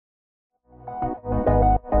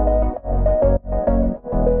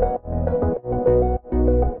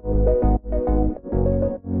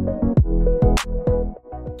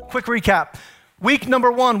quick recap. Week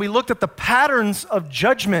number 1, we looked at the patterns of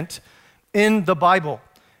judgment in the Bible,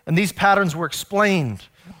 and these patterns were explained.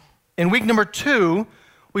 In week number 2,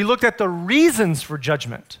 we looked at the reasons for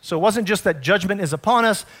judgment. So it wasn't just that judgment is upon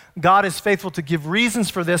us. God is faithful to give reasons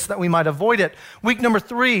for this that we might avoid it. Week number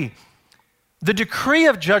 3, the decree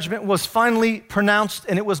of judgment was finally pronounced,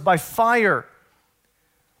 and it was by fire.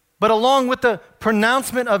 But along with the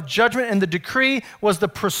pronouncement of judgment and the decree was the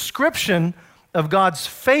prescription of God's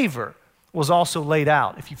favor was also laid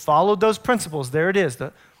out. If you followed those principles, there it is,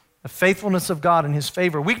 the faithfulness of God and his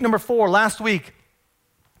favor. Week number 4, last week,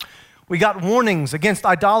 we got warnings against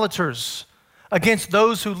idolaters, against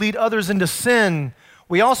those who lead others into sin.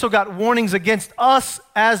 We also got warnings against us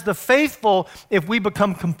as the faithful if we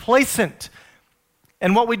become complacent.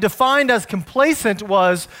 And what we defined as complacent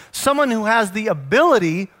was someone who has the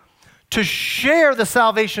ability to share the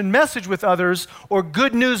salvation message with others or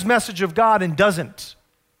good news message of God and doesn't.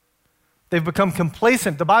 They've become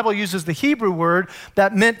complacent. The Bible uses the Hebrew word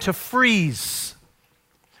that meant to freeze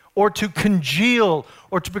or to congeal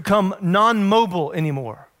or to become non-mobile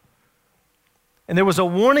anymore. And there was a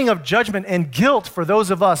warning of judgment and guilt for those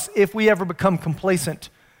of us if we ever become complacent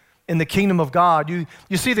in the kingdom of God.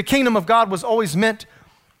 You see, the kingdom of God was always meant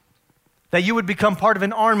that you would become part of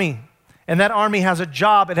an army, and that army has a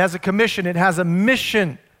job, it has a commission, it has a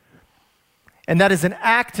mission, and that is an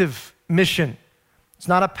active mission. It's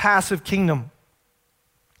not a passive kingdom.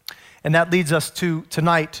 And that leads us to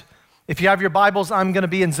tonight. If you have your Bibles, I'm going to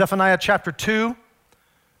be in Zephaniah chapter 2.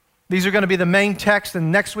 These are going to be the main text,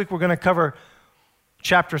 and next week we're going to cover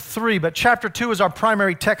chapter 3. But chapter 2 is our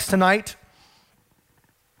primary text tonight.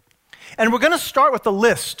 And we're going to start with the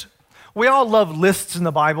list. We all love lists in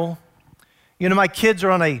the Bible. You know, my kids are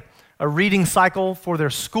on a reading cycle for their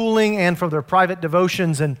schooling and for their private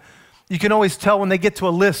devotions, and you can always tell when they get to a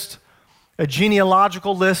list, a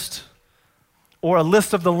genealogical list, or a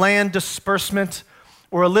list of the land disbursement,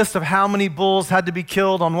 or a list of how many bulls had to be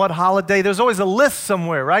killed on what holiday. There's always a list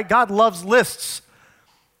somewhere, right? God loves lists.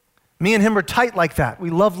 Me and him are tight like that. We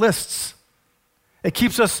love lists. It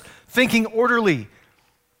keeps us thinking orderly.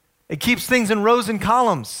 It keeps things in rows and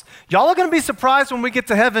columns. Y'all are going to be surprised when we get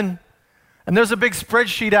to heaven and there's a big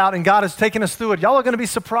spreadsheet out and God has taken us through it. Y'all are going to be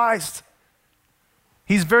surprised.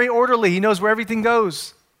 He's very orderly. He knows where everything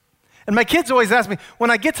goes. And my kids always ask me, when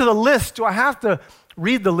I get to the list, do I have to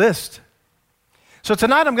read the list? So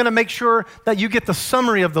tonight I'm going to make sure that you get the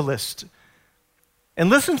summary of the list. And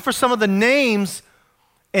listen for some of the names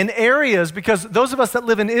and areas, because those of us that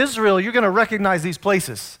live in Israel, you're going to recognize these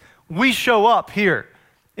places. We show up here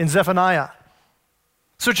in Zephaniah.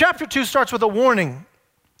 So chapter 2 starts with a warning.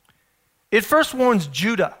 It first warns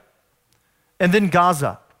Judah, and then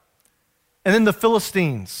Gaza, and then the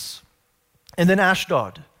Philistines, and then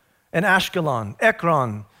Ashdod, and Ashkelon,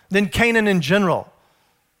 Ekron, then Canaan in general,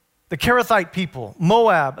 the Kerethite people,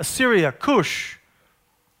 Moab, Assyria, Cush,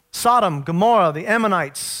 Sodom, Gomorrah, the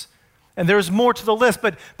Ammonites, and there's more to the list.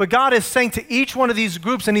 But God is saying to each one of these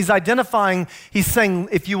groups, and he's saying,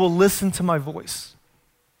 if you will listen to my voice.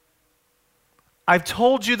 I've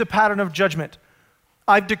told you the pattern of judgment.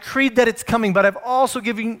 I've decreed that it's coming, but I've also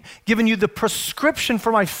given you the prescription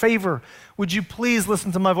for my favor. Would you please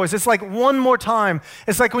listen to my voice? It's like one more time.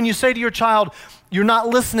 It's like when you say to your child, you're not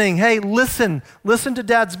listening. Hey, listen to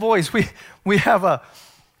dad's voice. We have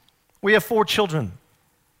 4 children.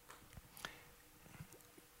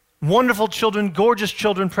 Wonderful children, gorgeous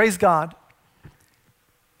children, praise God.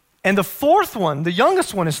 And the 4th one, the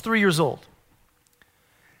youngest one, is 3 years old.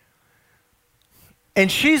 And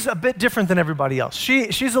she's a bit different than everybody else.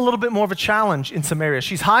 She's a little bit more of a challenge in some areas.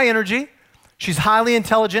 She's high energy. She's highly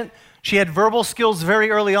intelligent. She had verbal skills very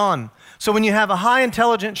early on. So when you have a high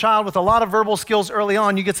intelligent child with a lot of verbal skills early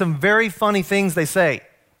on, you get some very funny things they say.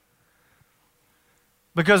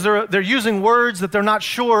 Because they're using words that they're not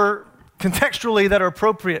sure contextually that are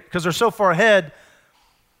appropriate because they're so far ahead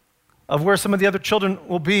of where some of the other children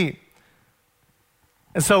will be.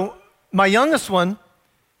 And so my youngest one,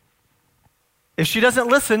 if she doesn't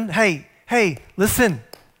listen, hey, listen.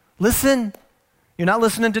 You're not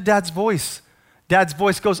listening to dad's voice. Dad's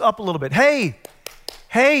voice goes up a little bit.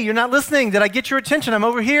 Hey, you're not listening. Did I get your attention? I'm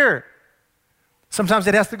over here. Sometimes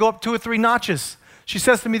it has to go up 2 or 3 notches. She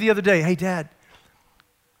says to me the other day, hey, Dad,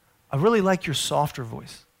 I really like your softer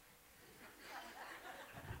voice.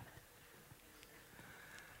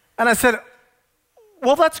 And I said,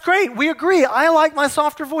 well, that's great. We agree. I like my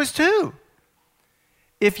softer voice too.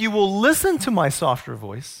 If you will listen to my softer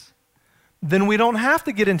voice, then we don't have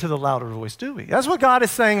to get into the louder voice, do we? That's what God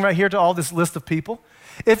is saying right here to all this list of people.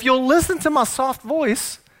 If you'll listen to my soft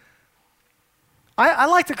voice, I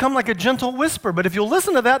like to come like a gentle whisper, but if you'll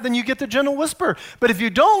listen to that, then you get the gentle whisper. But if you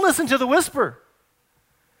don't listen to the whisper,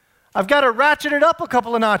 I've got to ratchet it up a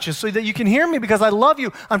couple of notches so that you can hear me because I love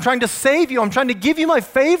you. I'm trying to save you. I'm trying to give you my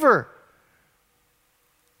favor.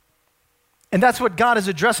 And that's what God is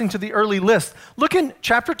addressing to the early list. Look in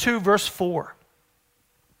chapter 2, verse 4.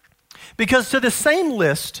 Because to the same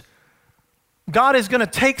list, God is going to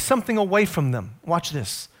take something away from them. Watch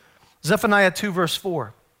this. Zephaniah 2, verse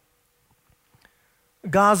 4.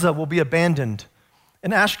 Gaza will be abandoned,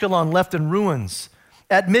 and Ashkelon left in ruins.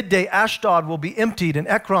 At midday, Ashdod will be emptied, and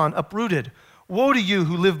Ekron uprooted. Woe to you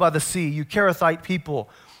who live by the sea, you Kerethite people.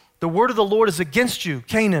 The word of the Lord is against you,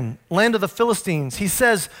 Canaan, land of the Philistines. He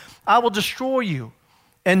says, I will destroy you,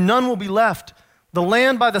 and none will be left. The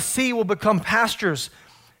land by the sea will become pastures,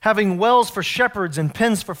 having wells for shepherds and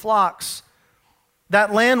pens for flocks.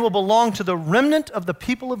 That land will belong to the remnant of the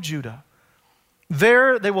people of Judah.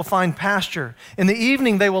 There they will find pasture. In the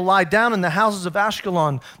evening they will lie down in the houses of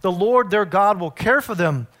Ashkelon. The Lord their God will care for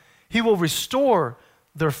them. He will restore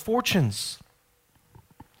their fortunes.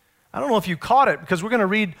 I don't know if you caught it because we're going to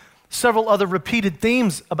read several other repeated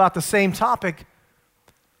themes about the same topic.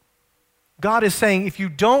 God is saying, if you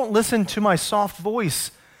don't listen to my soft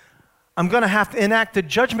voice, I'm going to have to enact the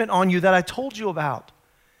judgment on you that I told you about.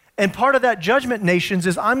 And part of that judgment, nations,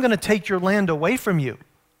 is I'm going to take your land away from you.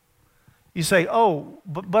 You say, oh,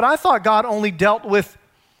 but I thought God only dealt with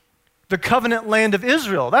the covenant land of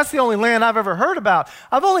Israel. That's the only land I've ever heard about.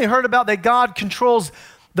 I've only heard about that God controls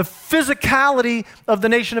the physicality of the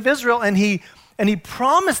nation of Israel, and he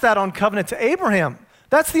promised that on covenant to Abraham.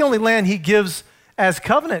 That's the only land he gives as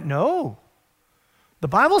covenant. No. The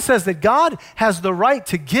Bible says that God has the right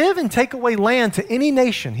to give and take away land to any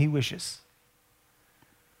nation he wishes.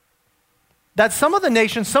 That some of the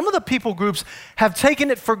nations, some of the people groups have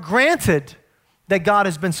taken it for granted that God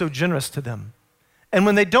has been so generous to them. And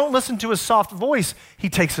when they don't listen to his soft voice, he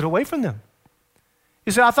takes it away from them.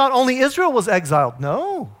 You say, I thought only Israel was exiled.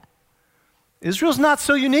 No. Israel's not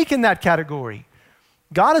so unique in that category.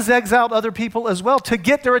 God has exiled other people as well to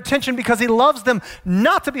get their attention because he loves them,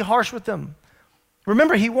 not to be harsh with them.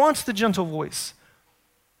 Remember, he wants the gentle voice.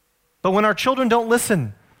 But when our children don't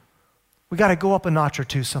listen, we got to go up a notch or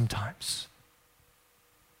two sometimes.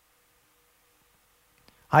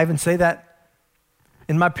 I even say that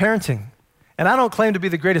in my parenting. And I don't claim to be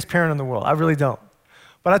the greatest parent in the world. I really don't.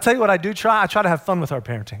 But I tell you what I do try. I try to have fun with our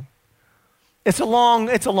parenting. It's a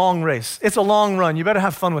long race. It's a long run. You better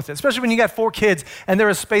have fun with it, especially when you got 4 kids and they're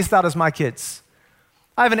as spaced out as my kids.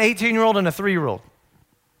 I have an 18-year-old and a 3-year-old.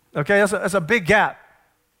 Okay, that's a big gap.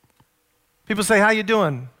 People say, how you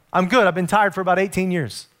doing? I'm good. I've been tired for about 18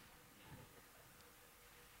 years.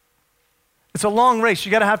 It's a long race.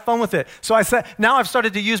 You got to have fun with it. So I said, now I've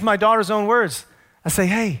started to use my daughter's own words. I say,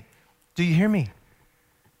 hey, do you hear me?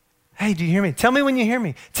 Hey, do you hear me? Tell me when you hear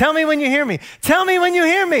me. Tell me when you hear me. Tell me when you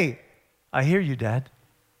hear me. I hear you, Dad.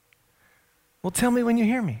 Well, tell me when you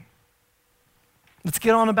hear me. Let's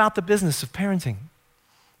get on about the business of parenting.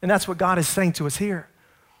 And that's what God is saying to us here.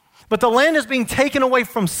 But the land is being taken away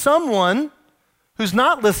from someone who's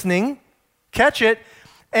not listening, catch it,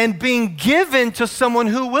 and being given to someone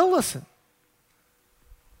who will listen.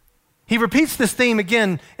 He repeats this theme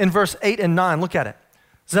again in verse 8 and 9. Look at it.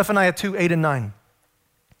 Zephaniah 2, 8 and 9.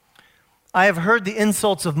 I have heard the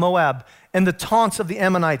insults of Moab and the taunts of the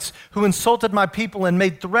Ammonites, who insulted my people and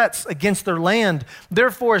made threats against their land.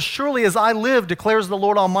 Therefore, as surely as I live, declares the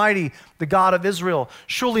Lord Almighty, the God of Israel,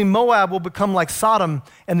 surely Moab will become like Sodom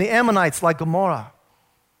and the Ammonites like Gomorrah,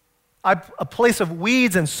 a place of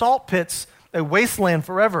weeds and salt pits, a wasteland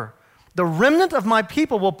forever. The remnant of my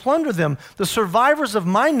people will plunder them. The survivors of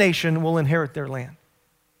my nation will inherit their land.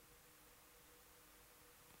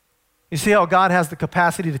 You see how God has the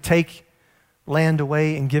capacity to take land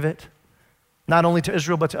away and give it, not only to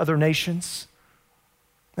Israel, but to other nations.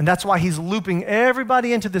 And that's why he's looping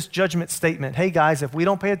everybody into this judgment statement. Hey guys, if we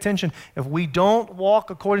don't pay attention, if we don't walk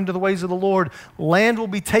according to the ways of the Lord, land will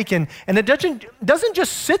be taken. And it doesn't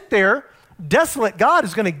just sit there desolate. God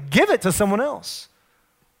is going to give it to someone else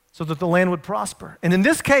so that the land would prosper. And in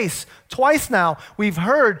this case, twice now, we've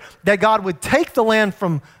heard that God would take the land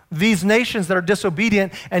from these nations that are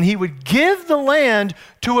disobedient, and he would give the land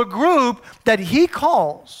to a group that he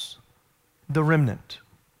calls the remnant.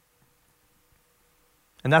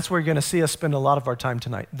 And that's where you're going to see us spend a lot of our time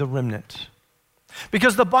tonight, the remnant.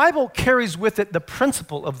 Because the Bible carries with it the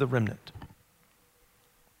principle of the remnant.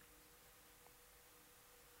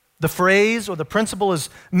 The phrase or the principle is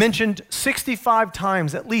mentioned 65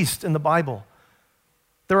 times at least in the Bible.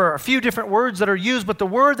 There are a few different words that are used, but the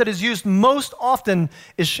word that is used most often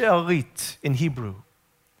is she'arit in Hebrew.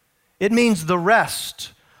 It means the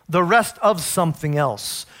rest of something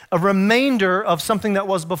else, a remainder of something that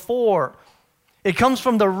was before. It comes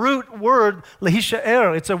from the root word,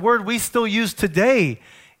 lehishaer. It's a word we still use today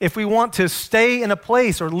if we want to stay in a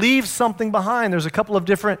place or leave something behind. There's a couple of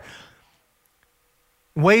different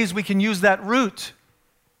ways we can use that root.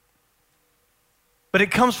 But it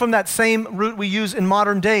comes from that same root we use in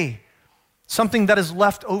modern day, something that is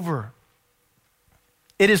left over.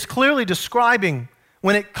 It is clearly describing,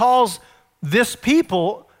 when it calls this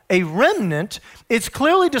people a remnant, it's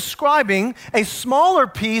clearly describing a smaller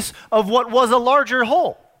piece of what was a larger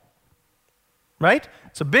whole, right?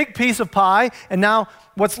 It's a big piece of pie, and now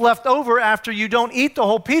what's left over after you don't eat the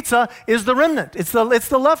whole pizza is the remnant. It's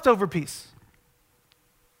the leftover piece.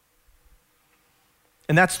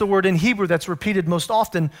 And that's the word in Hebrew that's repeated most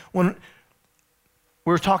often when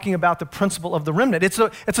we're talking about the principle of the remnant. It's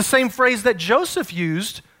the same phrase that Joseph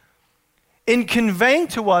used in conveying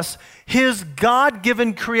to us his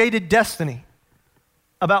God-given created destiny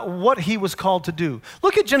about what he was called to do.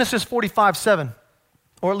 Look at Genesis 45:7,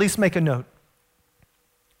 or at least make a note.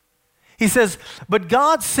 He says, but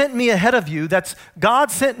God sent me ahead of you. That's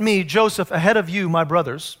God sent me, Joseph, ahead of you, my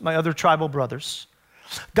brothers, my other tribal brothers.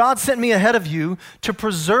 God sent me ahead of you to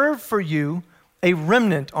preserve for you a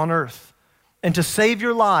remnant on earth and to save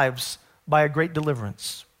your lives by a great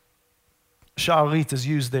deliverance. Sha'arit is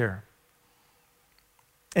used there.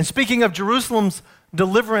 And speaking of Jerusalem's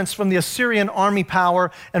deliverance from the Assyrian army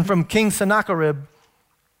power and from King Sennacherib,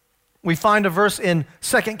 we find a verse in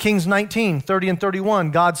 2 Kings 19:30 and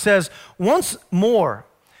 31. God says, once more,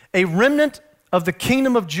 a remnant of the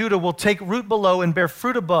kingdom of Judah will take root below and bear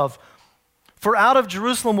fruit above. For out of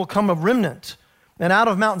Jerusalem will come a remnant, and out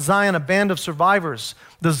of Mount Zion a band of survivors.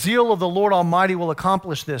 The zeal of the Lord Almighty will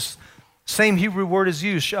accomplish this. Same Hebrew word is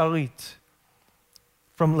used, sha'arit,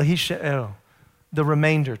 from lehishael, the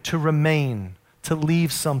remainder, to remain, to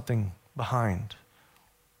leave something behind.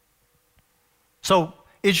 So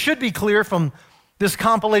it should be clear from this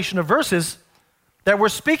compilation of verses that we're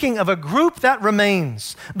speaking of a group that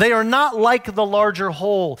remains. They are not like the larger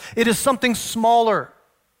whole. It is something smaller.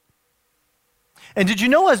 And did you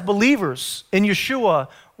know, as believers in Yeshua,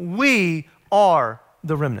 we are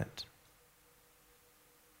the remnant?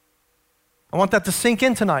 I want that to sink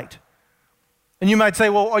in tonight. And you might say,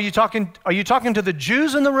 well, are you talking to the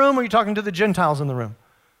Jews in the room, or are you talking to the Gentiles in the room?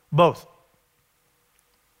 Both.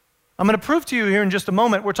 I'm going to prove to you here in just a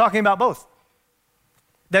moment, we're talking about both.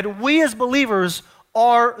 That we as believers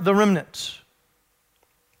are the remnant.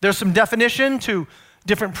 There's some definition to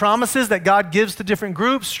different promises that God gives to different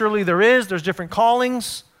groups. Surely there's different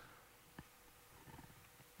callings,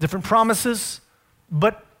 different promises,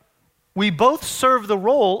 but we both serve the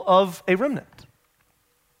role of a remnant.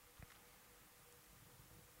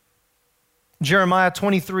 Jeremiah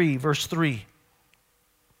 23, verse 3.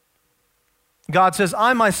 God says,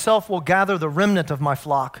 I myself will gather the remnant of my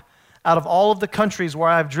flock out of all of the countries where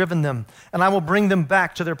I have driven them, and I will bring them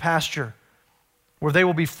back to their pasture, where they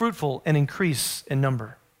will be fruitful and increase in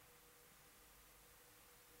number.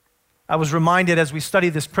 I was reminded as we study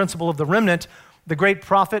this principle of the remnant, the great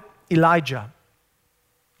prophet Elijah.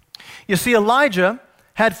 You see, Elijah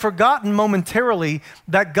had forgotten momentarily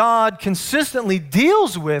that God consistently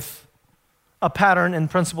deals with a pattern and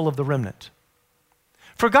principle of the remnant.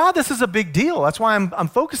 For God, this is a big deal. That's why I'm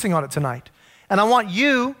focusing on it tonight. And I want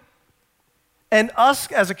you and us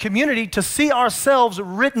as a community to see ourselves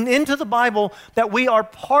written into the Bible that we are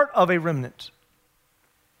part of a remnant.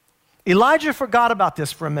 Elijah forgot about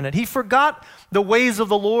this for a minute. He forgot the ways of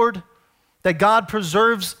the Lord, that God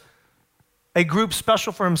preserves a group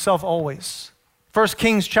special for himself always. 1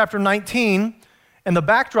 Kings chapter 19, and the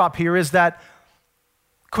backdrop here is that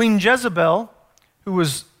Queen Jezebel, who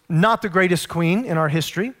was not the greatest queen in our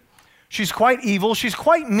history, she's quite evil, she's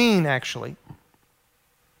quite mean actually.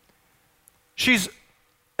 She's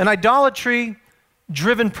an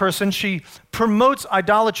idolatry-driven person. She promotes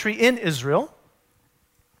idolatry in Israel.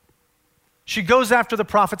 She goes after the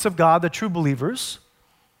prophets of God, the true believers.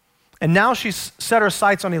 And now she's set her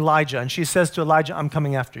sights on Elijah, and she says to Elijah, I'm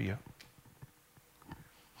coming after you.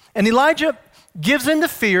 And Elijah gives in to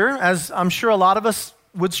fear, as I'm sure a lot of us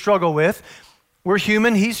would struggle with. We're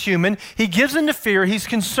human, he's human. He gives in to fear, he's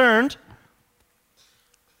concerned.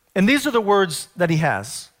 And these are the words that he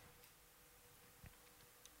has.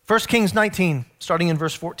 1 Kings 19, starting in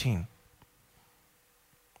verse 14.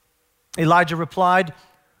 Elijah replied,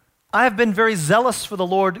 I have been very zealous for the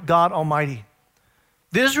Lord God Almighty.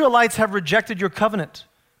 The Israelites have rejected your covenant.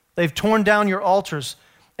 They've torn down your altars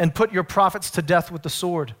and put your prophets to death with the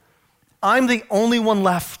sword. I'm the only one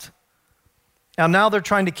left. And now they're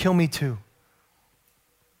trying to kill me too.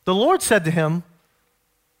 The Lord said to him,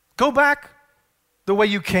 go back the way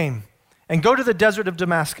you came and go to the desert of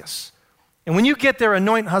Damascus. And when you get there,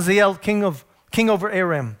 anoint Hazael king over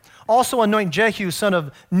Aram. Also anoint Jehu, son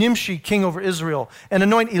of Nimshi, king over Israel. And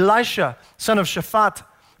anoint Elisha, son of Shaphat,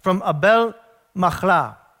 from Abel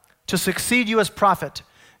Machlah, to succeed you as prophet.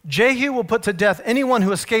 Jehu will put to death anyone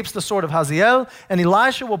who escapes the sword of Hazael, and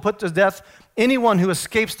Elisha will put to death anyone who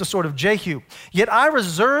escapes the sword of Jehu. Yet I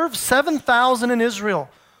reserve 7,000 in Israel,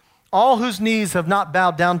 all whose knees have not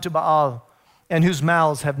bowed down to Baal, and whose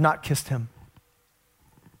mouths have not kissed him.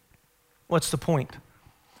 What's the point?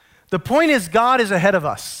 The point is God is ahead of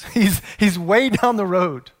us. He's way down the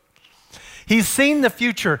road. He's seen the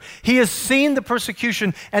future. He has seen the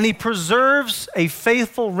persecution, and he preserves a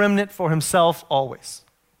faithful remnant for himself always.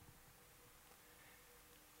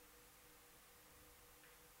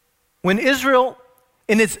 When Israel,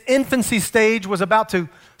 in its infancy stage, was about to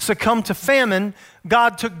succumb to famine,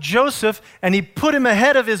 God took Joseph and he put him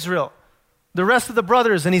ahead of Israel, the rest of the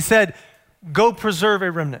brothers, and he said, go preserve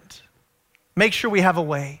a remnant. Make sure we have a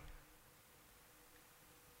way.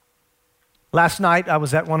 Last night, I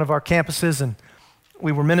was at one of our campuses and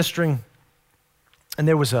we were ministering, and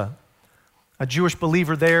there was a Jewish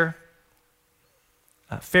believer there,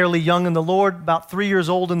 fairly young in the Lord, about 3 years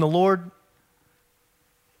old in the Lord.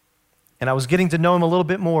 And I was getting to know him a little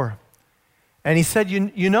bit more. And he said,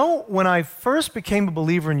 you know, when I first became a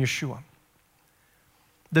believer in Yeshua,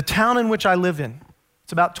 the town in which I live in,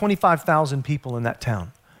 it's about 25,000 people in that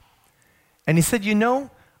town. And he said, you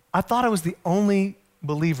know, I thought I was the only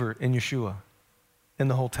believer in Yeshua in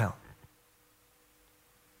the whole town.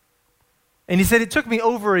 And he said, it took me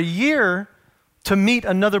over a year to meet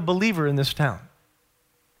another believer in this town.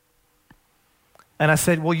 And I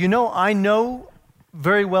said, well, you know, I know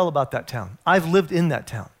very well about that town. I've lived in that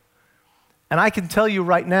town. And I can tell you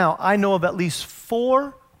right now, I know of at least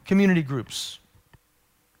 4 community groups,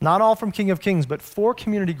 not all from King of Kings, but 4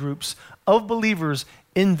 community groups of believers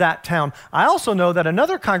in that town. I also know that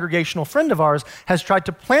another congregational friend of ours has tried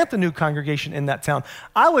to plant the new congregation in that town.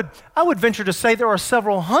 I would venture to say there are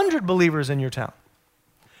several hundred believers in your town.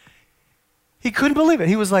 He couldn't believe it.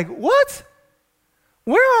 He was like, what?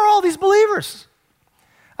 Where are all these believers?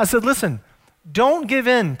 I said, listen, don't give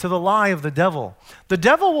in to the lie of the devil. The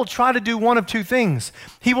devil will try to do one of 2 things.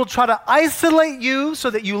 He will try to isolate you so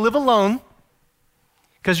that you live alone,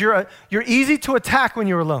 because you're easy to attack when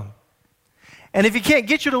you're alone. And if he can't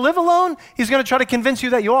get you to live alone, he's going to try to convince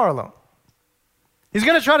you that you are alone. He's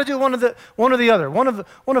going to try to do one or the other, one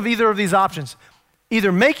of either of these options.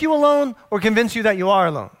 Either make you alone or convince you that you are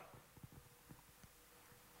alone.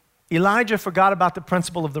 Elijah forgot about the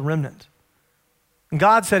principle of the remnant. And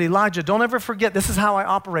God said, Elijah, don't ever forget, this is how I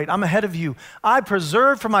operate. I'm ahead of you. I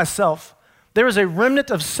preserve for myself. There is a remnant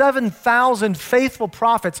of 7,000 faithful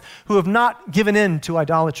prophets who have not given in to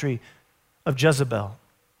idolatry of Jezebel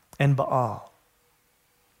and Baal.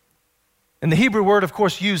 And the Hebrew word, of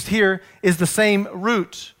course, used here is the same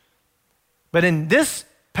root. But in this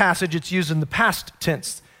passage, it's used in the past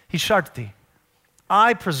tense. Hisharti.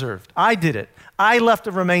 I preserved. I did it. I left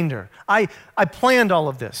a remainder. I planned all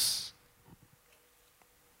of this.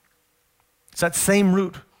 It's that same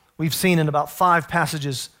root we've seen in about 5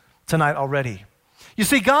 passages tonight already. You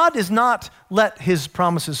see, God does not let his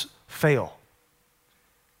promises fail.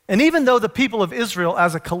 And even though the people of Israel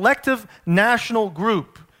as a collective national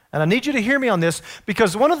group, and I need you to hear me on this,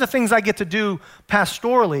 because one of the things I get to do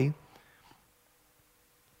pastorally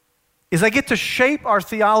is I get to shape our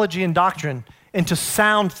theology and doctrine into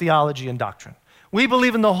sound theology and doctrine. We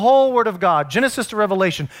believe in the whole Word of God, Genesis to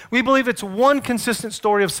Revelation. We believe it's one consistent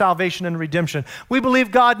story of salvation and redemption. We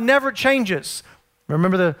believe God never changes.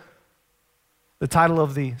 Remember the title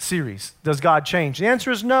of the series, Does God Change? The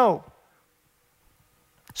answer is no.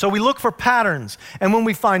 So we look for patterns, and when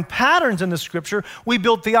we find patterns in the Scripture, we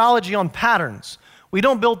build theology on patterns. We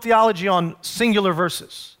don't build theology on singular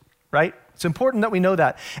verses, right? It's important that we know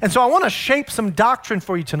that. And so I want to shape some doctrine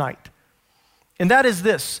for you tonight, and that is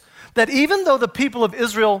this, that even though the people of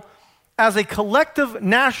Israel as a collective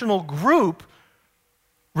national group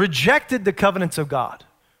rejected the covenants of God,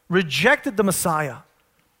 rejected the Messiah,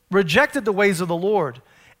 rejected the ways of the Lord,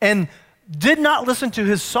 and did not listen to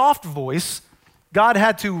his soft voice, God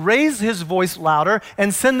had to raise his voice louder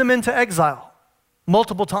and send them into exile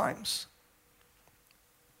multiple times.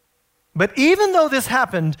 But even though this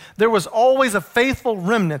happened, there was always a faithful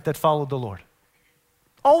remnant that followed the Lord.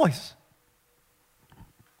 Always.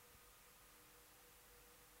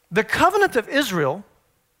 The covenant of Israel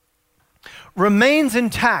remains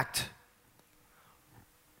intact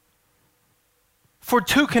for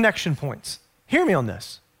 2 connection points. Hear me on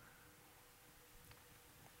this.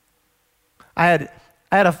 I had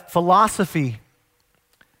a philosophy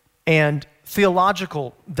and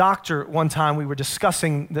theological doctor one time. We were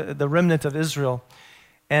discussing the remnant of Israel,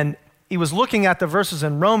 and he was looking at the verses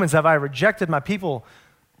in Romans, have I rejected my people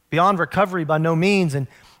beyond recovery? By no means. And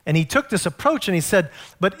he took this approach and he said,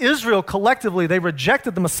 but Israel collectively, they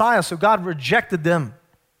rejected the Messiah, so God rejected them.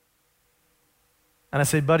 And I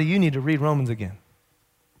said, buddy, you need to read Romans again.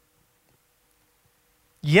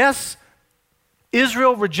 Yes,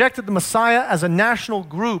 Israel rejected the Messiah as a national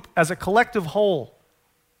group, as a collective whole.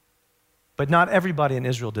 But not everybody in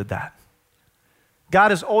Israel did that.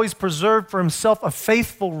 God has always preserved for himself a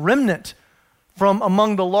faithful remnant from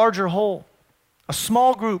among the larger whole, a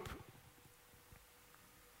small group.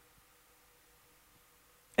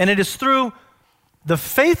 And it is through the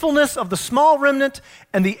faithfulness of the small remnant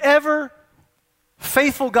and the ever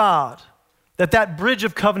faithful God that bridge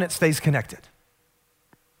of covenant stays connected.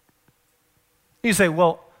 You say,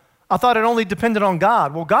 well, I thought it only depended on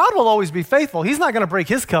God. Well, God will always be faithful. He's not going to break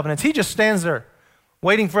his covenants. He just stands there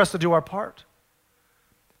waiting for us to do our part.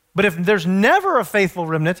 But if there's never a faithful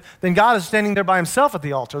remnant, then God is standing there by himself at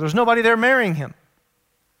the altar. There's nobody there marrying him.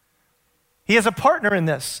 He has a partner in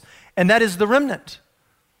this, and that is the remnant.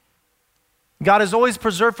 God has always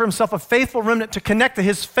preserved for himself a faithful remnant to connect to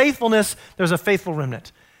his faithfulness. There's a faithful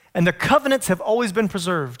remnant. And the covenants have always been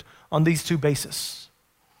preserved on these two bases.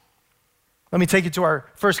 Let me take you to our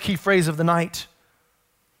first key phrase of the night.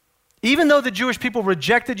 Even though the Jewish people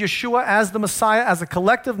rejected Yeshua as the Messiah, as a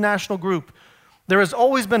collective national group, there has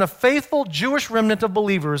always been a faithful Jewish remnant of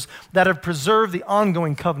believers that have preserved the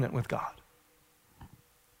ongoing covenant with God.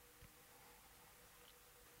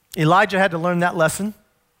 Elijah had to learn that lesson.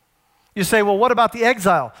 You say, well, what about the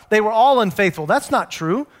exile? They were all unfaithful. That's not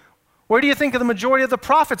true. Where do you think the majority of the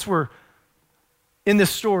prophets were in this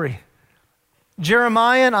story?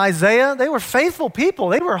 Jeremiah and Isaiah, they were faithful people.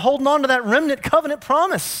 They were holding on to that remnant covenant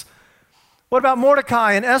promise. What about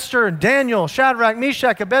Mordecai and Esther and Daniel, Shadrach,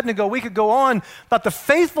 Meshach, Abednego? We could go on about the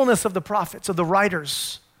faithfulness of the prophets, of the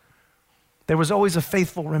writers. There was always a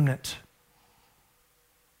faithful remnant.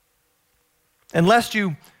 And lest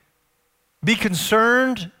you be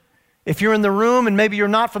concerned, if you're in the room and maybe you're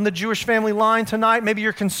not from the Jewish family line tonight, maybe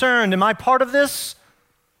you're concerned, am I part of this?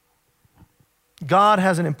 God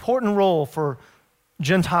has an important role for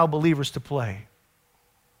Gentile believers to play.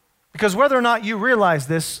 Because whether or not you realize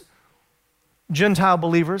this, Gentile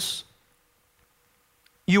believers,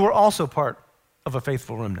 you are also part of a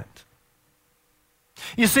faithful remnant.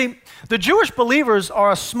 You see, the Jewish believers are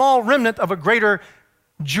a small remnant of a greater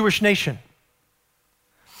Jewish nation.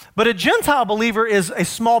 But a Gentile believer is a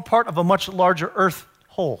small part of a much larger earth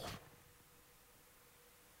whole.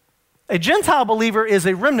 A Gentile believer is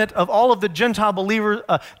a remnant of all of the Gentile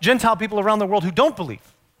people around the world who don't believe.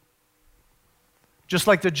 Just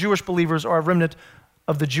like the Jewish believers are a remnant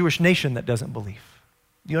of the Jewish nation that doesn't believe.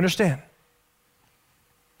 Do you understand?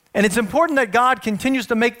 And it's important that God continues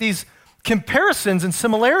to make these comparisons and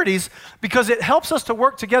similarities because it helps us to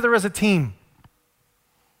work together as a team.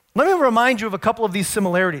 Let me remind you of a couple of these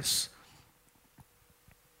similarities.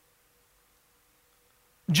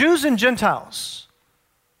 Jews and Gentiles,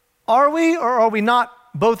 are we or are we not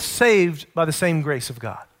both saved by the same grace of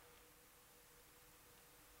God?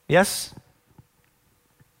 Yes?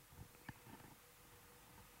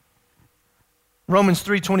 Romans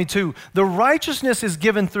 3:22, the righteousness is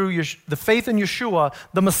given through the faith in Yeshua,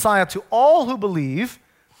 the Messiah, to all who believe,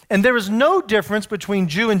 and there is no difference between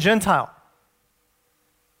Jew and Gentile.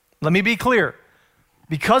 Let me be clear.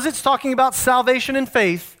 Because it's talking about salvation and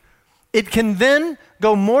faith, it can then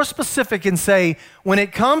go more specific and say, when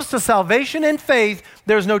it comes to salvation and faith,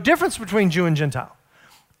 there's no difference between Jew and Gentile.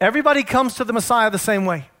 Everybody comes to the Messiah the same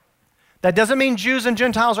way. That doesn't mean Jews and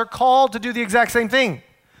Gentiles are called to do the exact same thing.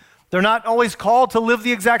 They're not always called to live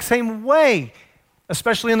the exact same way,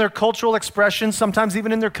 especially in their cultural expressions, sometimes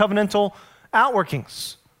even in their covenantal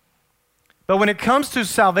outworkings. But when it comes to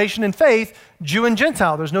salvation and faith, Jew and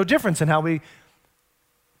Gentile, there's no difference in how we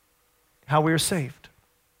are saved.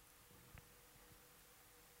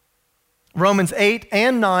 Romans 8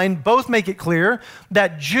 and 9 both make it clear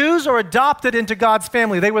that Jews are adopted into God's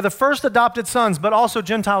family. They were the first adopted sons, but also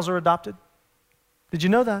Gentiles are adopted. Did you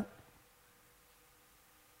know that?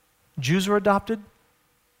 Jews are adopted.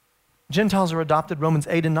 Gentiles are adopted, Romans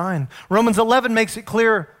 8 and 9. Romans 11 makes it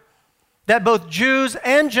clear that both Jews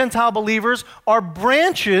and Gentile believers are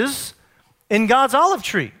branches in God's olive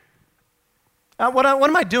tree. What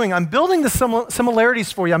am I doing? I'm building the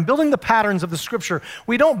similarities for you. I'm building the patterns of the Scripture.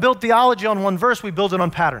 We don't build theology on one verse, we build it on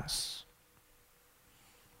patterns.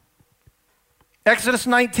 Exodus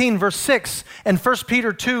 19, verse 6, and 1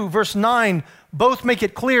 Peter 2, verse 9, both make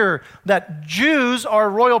it clear that Jews are a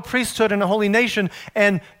royal priesthood and a holy nation,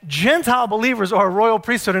 and Gentile believers are a royal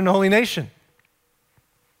priesthood and a holy nation.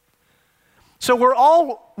 So we're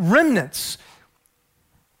all remnants.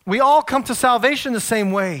 We all come to salvation the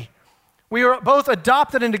same way. We are both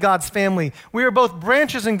adopted into God's family. We are both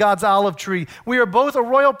branches in God's olive tree. We are both a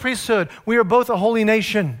royal priesthood. We are both a holy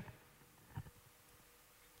nation.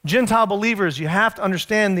 Gentile believers, you have to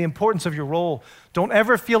understand the importance of your role. Don't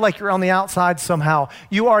ever feel like you're on the outside somehow.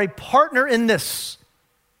 You are a partner in this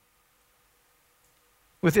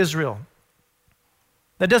with Israel.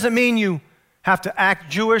 That doesn't mean you have to act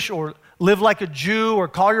Jewish or live like a Jew or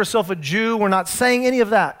call yourself a Jew. We're not saying any of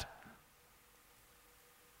that.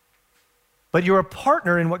 But you're a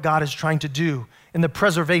partner in what God is trying to do in the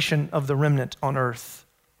preservation of the remnant on earth.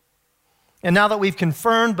 And now that we've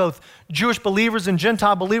confirmed both Jewish believers and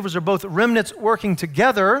Gentile believers are both remnants working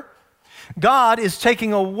together, God is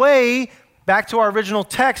taking away, back to our original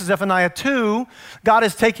text, Zephaniah 2, God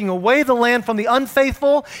is taking away the land from the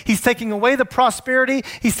unfaithful. He's taking away the prosperity.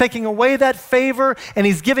 He's taking away that favor, and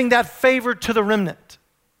he's giving that favor to the remnant.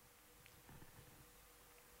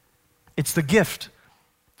 It's the gift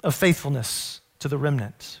of faithfulness to the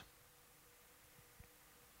remnant.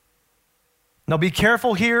 Now be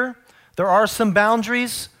careful here. There are some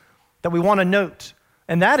boundaries that we want to note.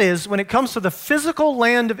 And that is, when it comes to the physical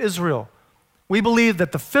land of Israel, we believe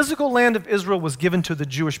that the physical land of Israel was given to the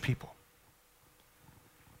Jewish people.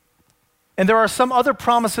 And there are some other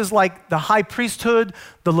promises like the high priesthood,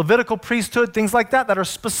 the Levitical priesthood, things like that are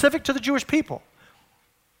specific to the Jewish people.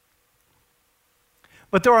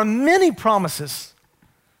 But there are many promises.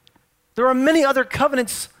 There are many other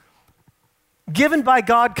covenants given by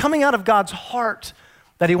God, coming out of God's heart,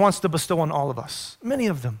 that he wants to bestow on all of us. Many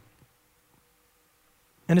of them.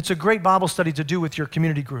 And it's a great Bible study to do with your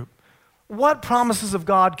community group. What promises of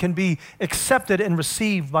God can be accepted and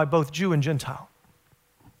received by both Jew and Gentile?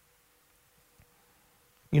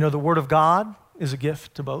 You know, the Word of God is a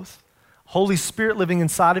gift to both. Holy Spirit living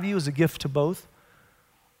inside of you is a gift to both.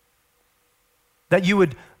 That you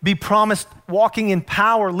would be promised walking in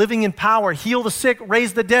power, living in power, heal the sick,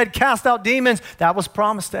 raise the dead, cast out demons. That was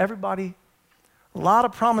promised to everybody. A lot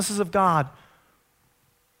of promises of God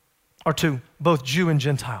are to both Jew and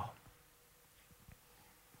Gentile.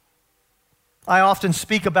 I often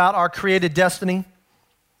speak about our created destiny.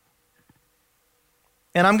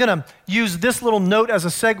 And I'm going to use this little note as a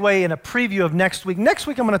segue and a preview of next week. Next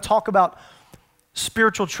week, I'm going to talk about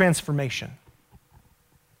spiritual transformation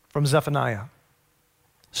from Zephaniah.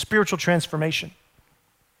 Spiritual transformation.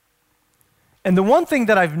 And the one thing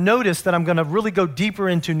that I've noticed that I'm going to really go deeper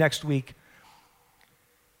into next week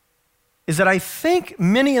is that I think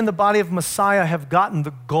many in the body of Messiah have gotten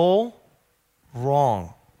the goal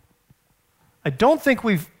wrong. I don't think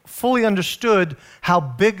we've fully understood how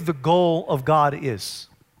big the goal of God is.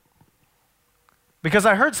 Because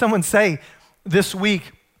I heard someone say this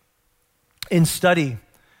week in study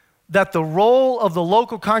that the role of the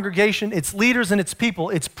local congregation, its leaders and its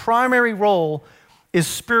people, its primary role is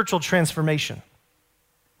spiritual transformation.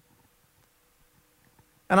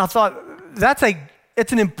 And I thought,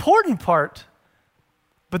 it's an important part,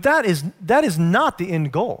 but that is not the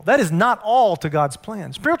end goal. That is not all to God's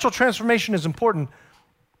plan. Spiritual transformation is important.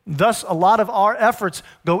 Thus, a lot of our efforts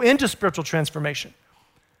go into spiritual transformation.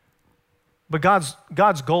 But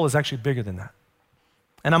God's goal is actually bigger than that.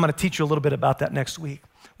 And I'm going to teach you a little bit about that next week.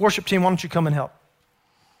 Worship team, why don't you come and help?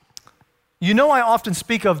 You know, I often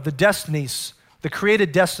speak of the destinies, the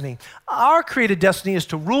created destiny. Our created destiny is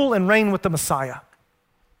to rule and reign with the Messiah.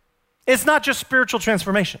 It's not just spiritual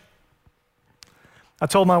transformation. I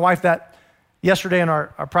told my wife that yesterday in our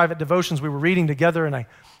private devotions we were reading together, and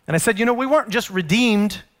I said, you know, we weren't just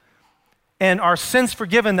redeemed and our sins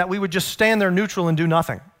forgiven that we would just stand there neutral and do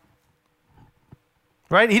nothing.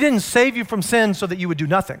 Right? He didn't save you from sin so that you would do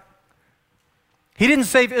nothing. He didn't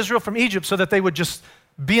save Israel from Egypt so that they would just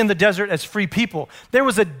be in the desert as free people. There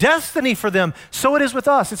was a destiny for them. So it is with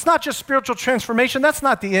us. It's not just spiritual transformation. That's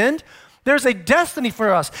not the end. There's a destiny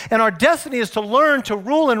for us, and our destiny is to learn to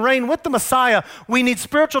rule and reign with the Messiah. We need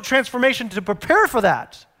spiritual transformation to prepare for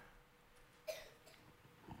that.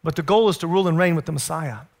 But the goal is to rule and reign with the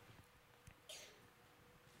Messiah.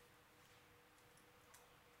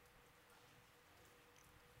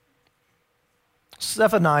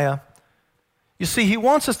 Zephaniah, you see, he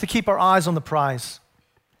wants us to keep our eyes on the prize,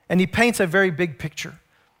 and he paints a very big picture.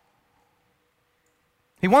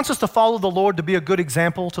 He wants us to follow the Lord to be a good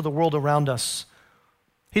example to the world around us.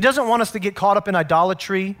 He doesn't want us to get caught up in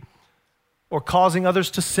idolatry or causing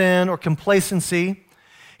others to sin or complacency.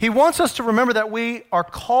 He wants us to remember that we are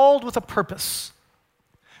called with a purpose,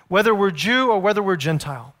 whether we're Jew or whether we're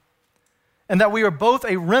Gentile, and that we are both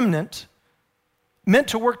a remnant meant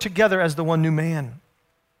to work together as the one new man.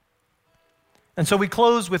 And so we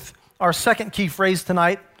close with our second key phrase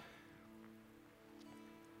tonight.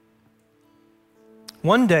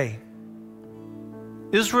 One day,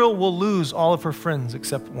 Israel will lose all of her friends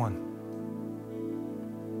except one.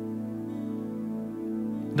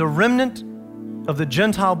 The remnant of the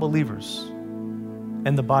Gentile believers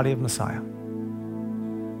and the body of Messiah.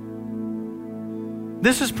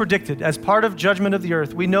 This is predicted as part of judgment of the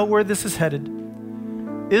earth. We know where this is headed.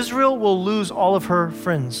 Israel will lose all of her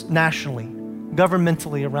friends nationally,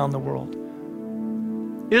 governmentally around the world.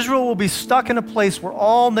 Israel will be stuck in a place where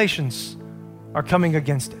all nations are coming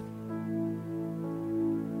against it.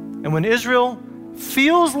 And when Israel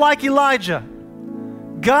feels like Elijah,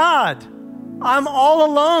 God, I'm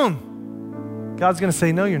all alone, God's going to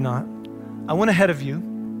say, no, you're not. I went ahead of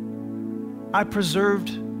you. I preserved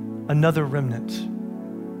another remnant.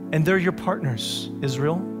 And they're your partners,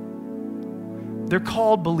 Israel. They're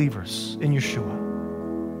called believers in Yeshua.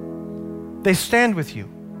 They stand with you.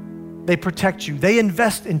 They protect you. They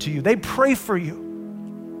invest into you. They pray for you.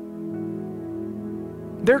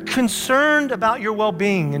 They're concerned about your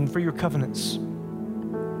well-being and for your covenants.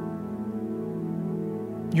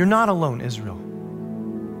 You're not alone, Israel.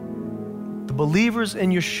 The believers in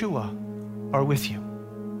Yeshua are with you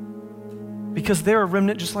because they're a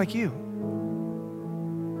remnant just like you.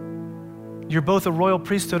 You're both a royal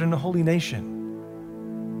priesthood and a holy nation.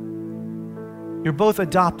 You're both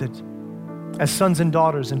adopted as sons and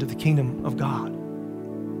daughters into the kingdom of God.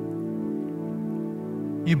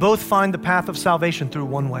 You both find the path of salvation through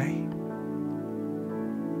one way.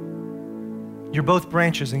 You're both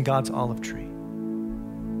branches in God's olive tree.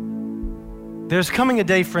 There's coming a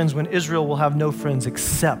day, friends, when Israel will have no friends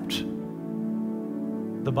except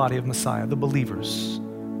the body of Messiah, the believers,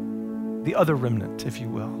 the other remnant, if you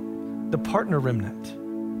will, the partner remnant.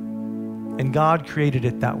 And God created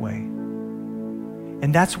it that way.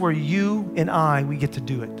 And that's where you and I, we get to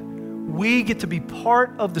do it. We get to be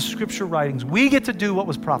part of the scripture writings. We get to do what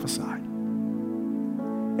was prophesied.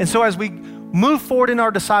 And so as we move forward in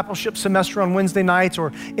our discipleship semester on Wednesday nights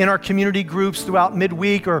or in our community groups throughout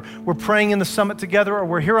midweek, or we're praying in the summit together, or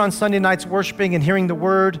we're here on Sunday nights worshiping and hearing the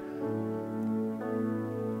word,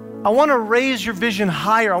 I want to raise your vision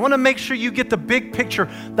higher. I want to make sure you get the big picture,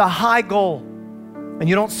 the high goal, and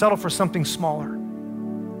you don't settle for something smaller.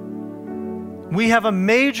 We have a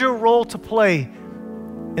major role to play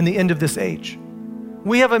in the end of this age.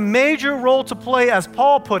 We have a major role to play, as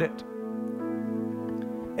Paul put it,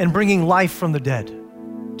 in bringing life from the dead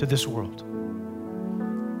to this world.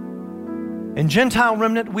 In Gentile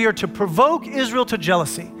remnant, we are to provoke Israel to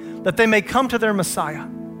jealousy, that they may come to their Messiah.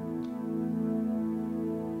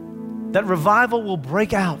 That revival will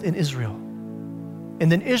break out in Israel. And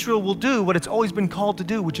then Israel will do what it's always been called to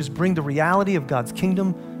do, which is bring the reality of God's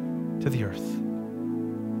kingdom to the earth.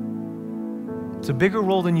 It's a bigger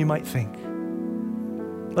role than you might think.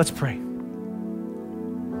 Let's pray.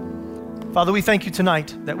 Father, we thank you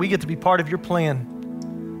tonight that we get to be part of your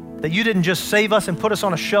plan, that you didn't just save us and put us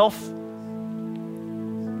on a shelf,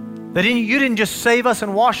 that you didn't just save us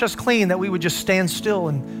and wash us clean, that we would just stand still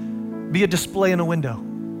and be a display in a window.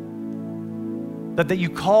 That you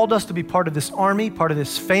called us to be part of this army, part of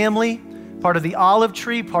this family, part of the olive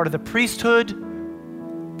tree, part of the priesthood,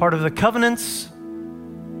 part of the covenants,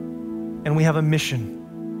 and we have a mission.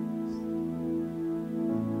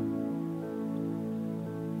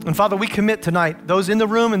 And Father, we commit tonight, those in the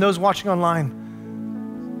room and those watching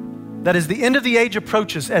online, that as the end of the age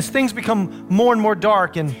approaches, as things become more and more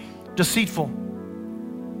dark and deceitful,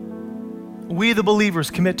 we the believers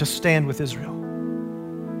commit to stand with Israel.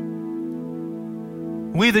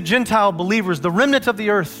 We the Gentile believers, the remnant of the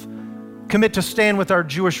earth, commit to stand with our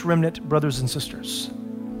Jewish remnant brothers and sisters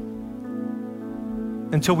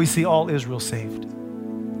until we see all Israel saved,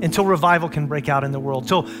 until revival can break out in the world,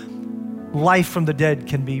 until life from the dead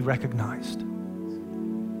can be recognized.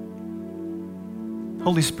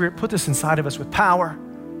 Holy Spirit, put this inside of us with power.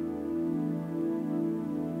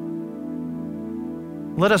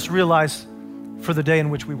 Let us realize for the day in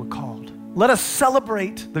which we were called. Let us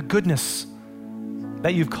celebrate the goodness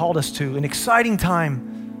that you've called us to, an exciting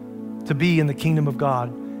time to be in the kingdom of God,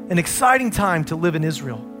 an exciting time to live in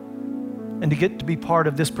Israel, and to get to be part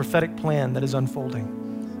of this prophetic plan that is unfolding.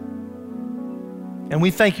 And we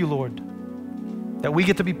thank you, Lord, that we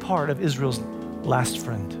get to be part of Israel's last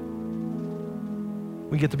friend.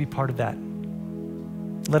 We get to be part of that.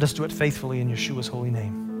 Let us do it faithfully in Yeshua's holy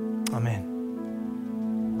name. Amen.